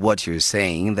agrees with what you're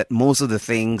saying, that most of the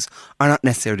things are not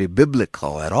necessarily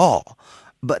biblical at all,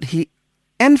 but he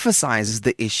emphasizes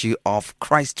the issue of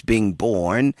Christ being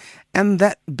born and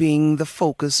that being the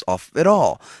focus of it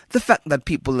all. The fact that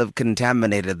people have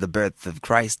contaminated the birth of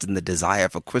Christ and the desire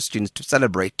for Christians to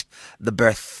celebrate the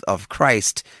birth of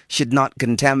Christ should not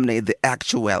contaminate the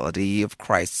actuality of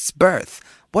Christ's birth.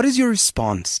 What is your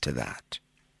response to that?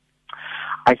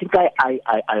 I think I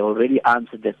already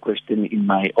answered that question in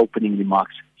my opening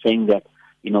remarks, saying that,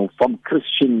 from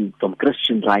Christian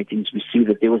writings, we see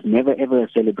that there was never ever a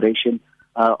celebration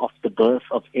of the birth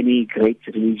of any great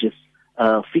religious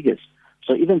figures.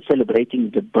 So even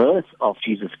celebrating the birth of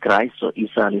Jesus Christ, or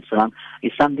Isa alayhi salam,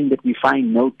 is something that we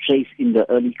find no trace in the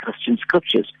early Christian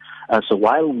scriptures. So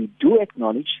while we do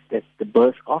acknowledge that the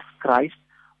birth of Christ,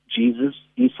 Jesus,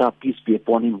 Isa, peace be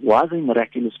upon him, was a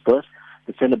miraculous birth,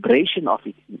 the celebration of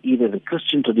it in either the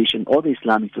Christian tradition or the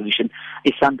Islamic tradition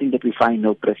is something that we find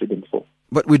no precedent for.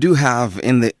 But we do have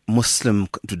in the Muslim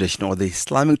tradition, or the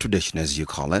Islamic tradition as you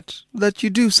call it, that you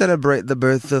do celebrate the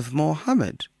birth of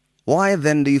Muhammad. Why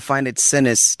then do you find it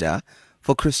sinister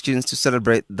for Christians to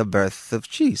celebrate the birth of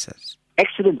Jesus?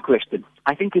 Excellent question.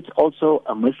 I think it's also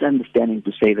a misunderstanding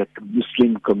to say that the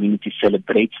Muslim community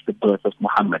celebrates the birth of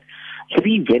Muhammad.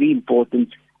 Three very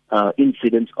important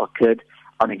incidents occurred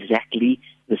on exactly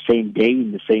the same day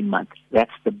in the same month.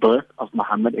 That's the birth of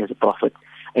Muhammad as a prophet.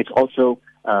 It's also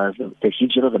the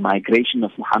hijrah, the migration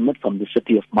of Muhammad from the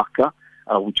city of Makkah,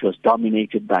 which was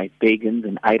dominated by pagans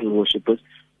and idol worshippers,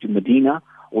 to Medina,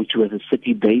 which was a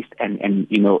city based and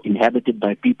inhabited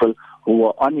by people who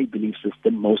were on a belief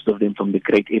system, most of them from the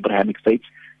great Abrahamic faiths,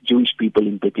 Jewish people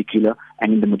in particular,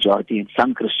 and in the majority, and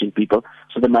some Christian people.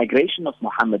 So the migration of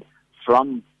Muhammad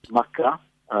from Makkah,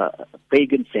 a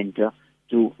pagan center,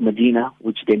 to Medina,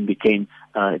 which then became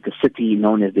the city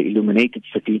known as the Illuminated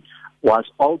City, was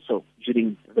also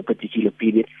during the particular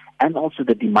period, and also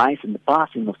the demise and the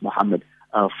passing of Muhammad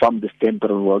from this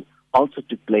temporal world also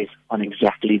took place on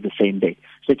exactly the same day.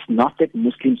 So it's not that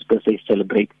Muslims per se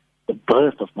celebrate the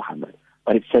birth of Muhammad,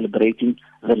 but it's celebrating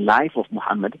the life of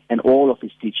Muhammad and all of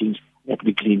his teachings that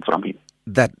we glean from him.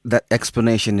 That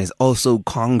explanation is also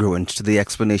congruent to the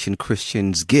explanation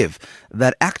Christians give,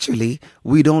 that actually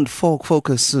we don't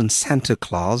focus on Santa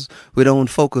Claus, we don't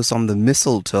focus on the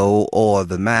mistletoe or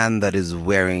the man that is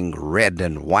wearing red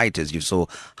and white, as you so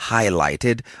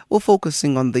highlighted. We're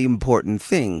focusing on the important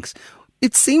things.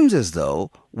 It seems as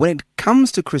though when it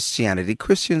comes to Christianity,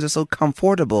 Christians are so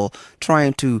comfortable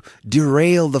trying to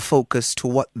derail the focus to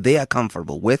what they are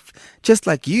comfortable with, just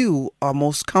like you are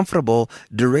most comfortable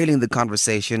derailing the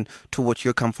conversation to what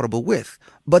you're comfortable with.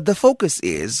 But the focus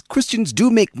is Christians do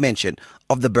make mention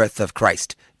of the birth of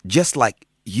Christ, just like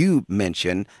you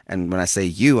mention, and when I say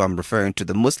you, I'm referring to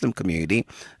the Muslim community,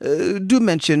 do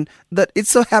mention that it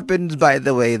so happens, by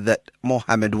the way, that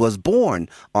Muhammad was born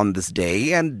on this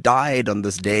day and died on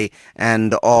this day,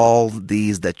 and all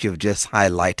these that you've just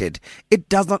highlighted. It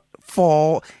does not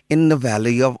fall in the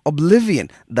valley of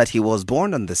oblivion that he was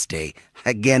born on this day.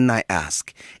 Again, I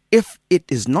ask, if it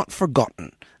is not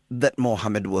forgotten that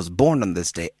Muhammad was born on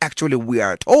this day. Actually, we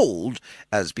are told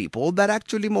as people that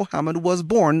actually Muhammad was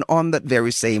born on that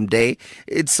very same day.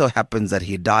 It so happens that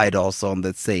he died also on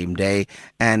that same day,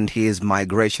 and his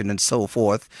migration and so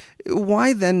forth.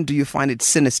 Why then do you find it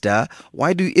sinister?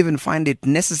 Why do you even find it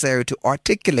necessary to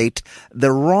articulate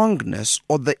the wrongness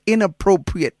or the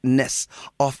inappropriateness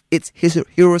of its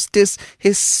historicity?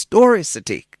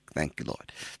 Thank you,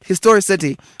 Lord.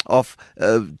 Historicity of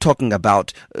talking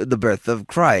about the birth of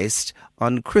Christ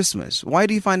on Christmas. Why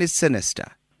do you find it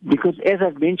sinister? Because as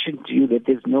I've mentioned to you, that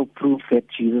there's no proof that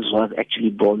Jesus was actually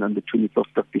born on the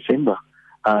 25th of December.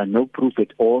 No proof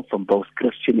at all from both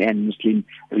Christian and Muslim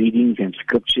readings and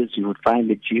scriptures. You would find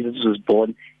that Jesus was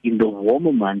born in the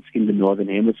warmer months in the northern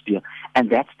hemisphere. And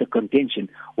that's the contention.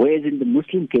 Whereas in the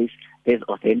Muslim case, there's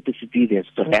authenticity, there's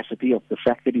veracity of the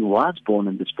fact that he was born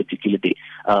on this particular day.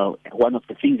 One of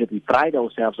the things that we pride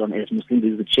ourselves on as Muslims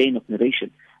is the chain of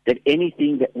narration. That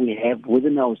anything that we have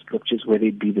within our scriptures, whether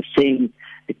it be the sayings,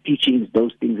 the teachings,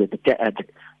 those things that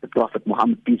the Prophet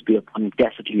Muhammad, peace be upon him,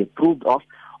 tacitly approved of,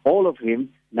 all of him,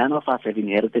 none of us have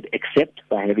inherited except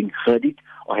by having heard it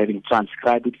or having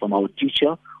transcribed it from our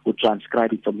teacher who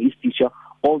transcribed it from his teacher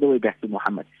all the way back to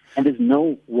Muhammad. And there's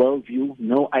no worldview,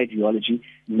 no ideology,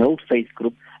 no faith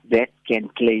group that can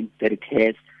claim that it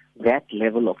has that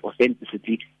level of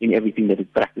authenticity in everything that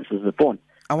it practices upon.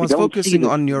 I was focusing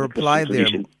on your reply there.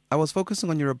 I was focusing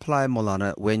on your reply,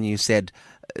 Maulana, when you said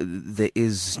there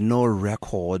is no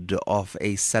record of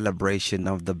a celebration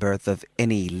of the birth of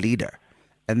any leader.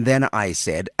 And then I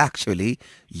said, actually,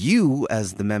 you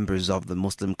as the members of the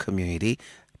Muslim community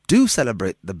do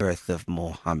celebrate the birth of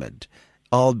Muhammad,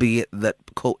 albeit that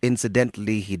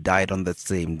coincidentally he died on the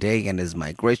same day and his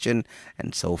migration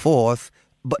and so forth.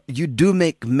 But you do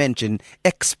make mention,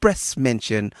 express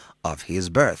mention of his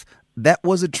birth. That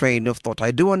was a train of thought.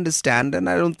 I do understand, and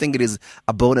I don't think it is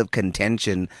a bone of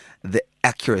contention, the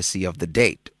accuracy of the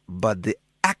date, but the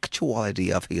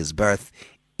actuality of his birth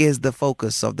is the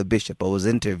focus of the bishop I was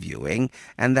interviewing,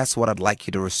 and that's what I'd like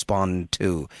you to respond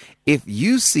to. If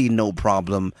you see no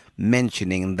problem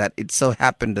mentioning that it so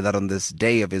happened that on this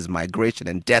day of his migration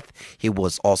and death, he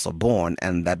was also born,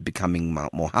 and that becoming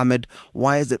Muhammad,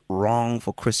 why is it wrong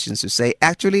for Christians to say,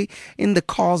 actually, in the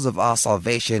cause of our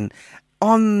salvation,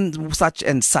 on such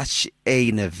and such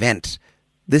an event,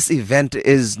 this event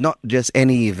is not just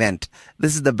any event.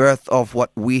 This is the birth of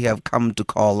what we have come to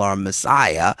call our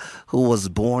Messiah, who was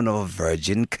born of a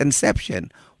virgin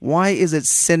conception. Why is it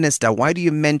sinister? Why do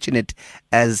you mention it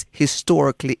as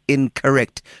historically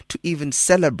incorrect to even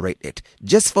celebrate it?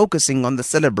 Just focusing on the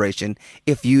celebration,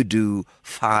 if you do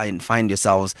find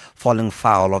yourselves falling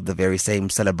foul of the very same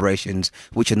celebrations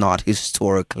which are not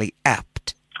historically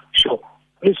apt. Sure.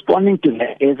 Responding to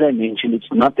that, as I mentioned,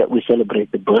 it's not that we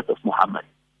celebrate the birth of Muhammad.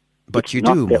 But you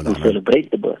do, Not that we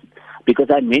celebrate the birth. Because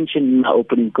I mentioned in my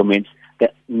opening comments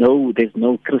there's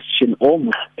no Christian or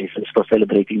Muslim basis for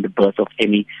celebrating the birth of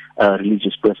any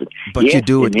religious person. But yes, you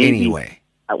do it anyway.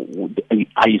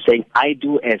 Are you saying I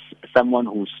do as someone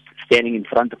who's standing in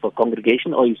front of a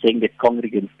congregation, or are you saying that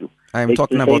congregants do? I'm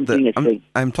talking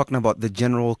about the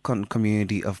general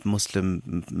community of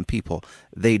Muslim people.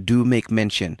 They do make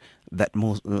mention that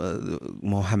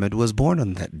Muhammad was born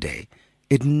on that day.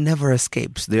 It never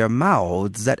escapes their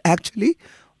mouths that actually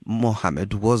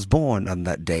Muhammad was born on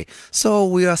that day. So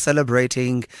we are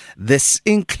celebrating this,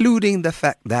 including the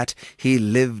fact that he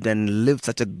lived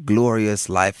such a glorious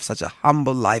life, such a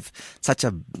humble life, such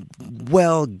a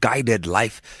well-guided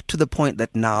life, to the point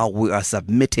that now we are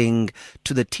submitting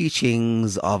to the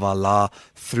teachings of Allah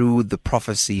through the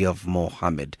prophecy of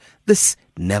Muhammad. This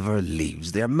never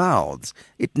leaves their mouths.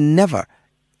 It never,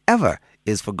 ever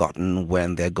is forgotten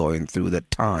when they're going through the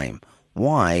time.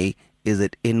 Why is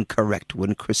it incorrect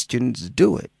when Christians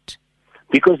do it?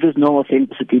 Because there's no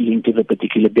authenticity linked to the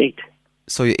particular date.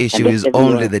 So your issue is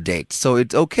only the date. So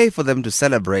it's okay for them to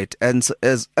celebrate, and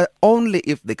only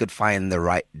if they could find the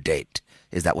right date.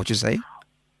 Is that what you're saying?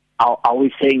 Are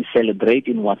we saying celebrate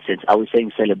in what sense? Are we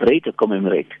saying celebrate or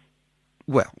commemorate?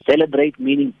 Well, celebrate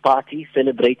meaning party,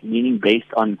 celebrate meaning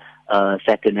based on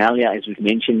Saturnalia, as we've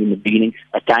mentioned in the beginning,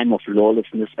 a time of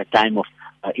lawlessness, a time of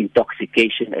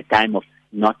intoxication, a time of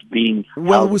not being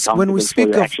when we speak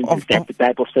is that the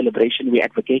type of celebration we're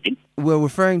advocating? We're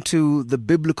referring to the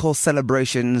biblical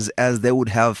celebrations as they would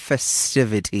have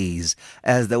festivities,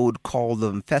 as they would call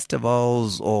them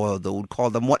festivals, or they would call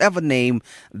them whatever name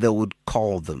they would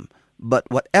call them. But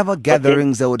whatever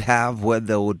gatherings they would have, where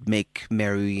they would make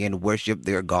merry and worship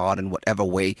their God in whatever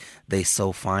way they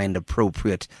so find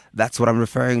appropriate, that's what I'm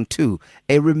referring to.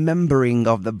 A remembering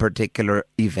of the particular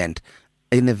event.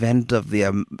 An event of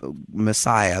the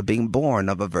Messiah being born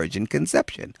of a virgin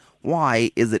conception. Why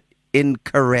is it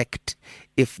incorrect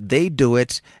if they do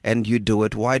it and you do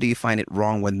it? Why do you find it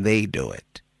wrong when they do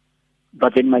it?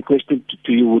 But then my question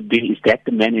to you would be: is that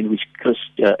the manner in which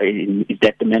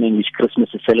Christmas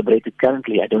is celebrated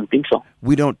currently? I don't think so.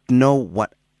 We don't know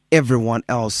what everyone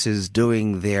else is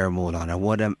doing there, Maulana.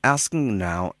 What I'm asking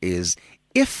now is,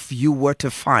 if you were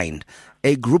to find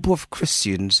a group of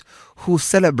Christians who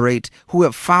celebrate, who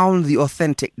have found the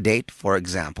authentic date, for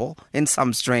example, in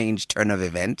some strange turn of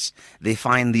events, they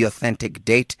find the authentic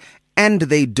date and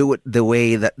they do it the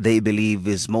way that they believe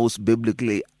is most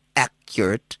biblically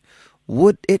accurate,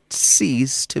 would it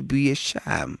cease to be a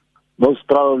sham? Most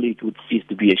probably it would cease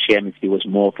to be a sham if there was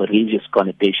more of a religious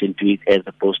connotation to it as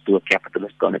opposed to a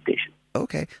capitalist connotation.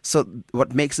 Okay, so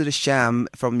what makes it a sham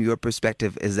from your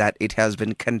perspective is that it has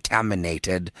been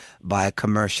contaminated by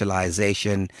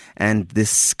commercialization and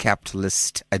this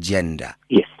capitalist agenda.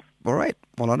 Yes. All right,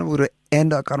 Maulana, we're going to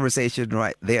end our conversation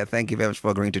right there. Thank you very much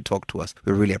for agreeing to talk to us.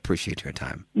 We really appreciate your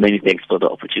time. Many thanks for the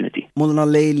opportunity. Maulana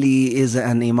Layli is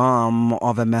an imam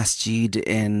of a masjid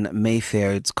in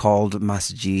Mayfair. It's called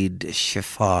Masjid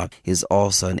Shifa. He's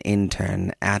also an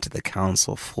intern at the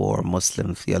Council for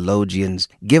Muslim Theologians,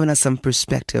 giving us some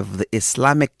perspective, the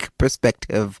Islamic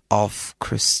perspective of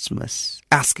Christmas.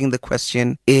 Asking the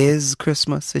question, is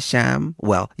Christmas a sham?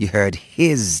 Well, you heard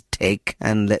his take,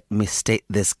 and let me state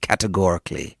this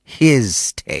categorically.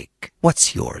 His take.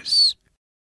 What's yours?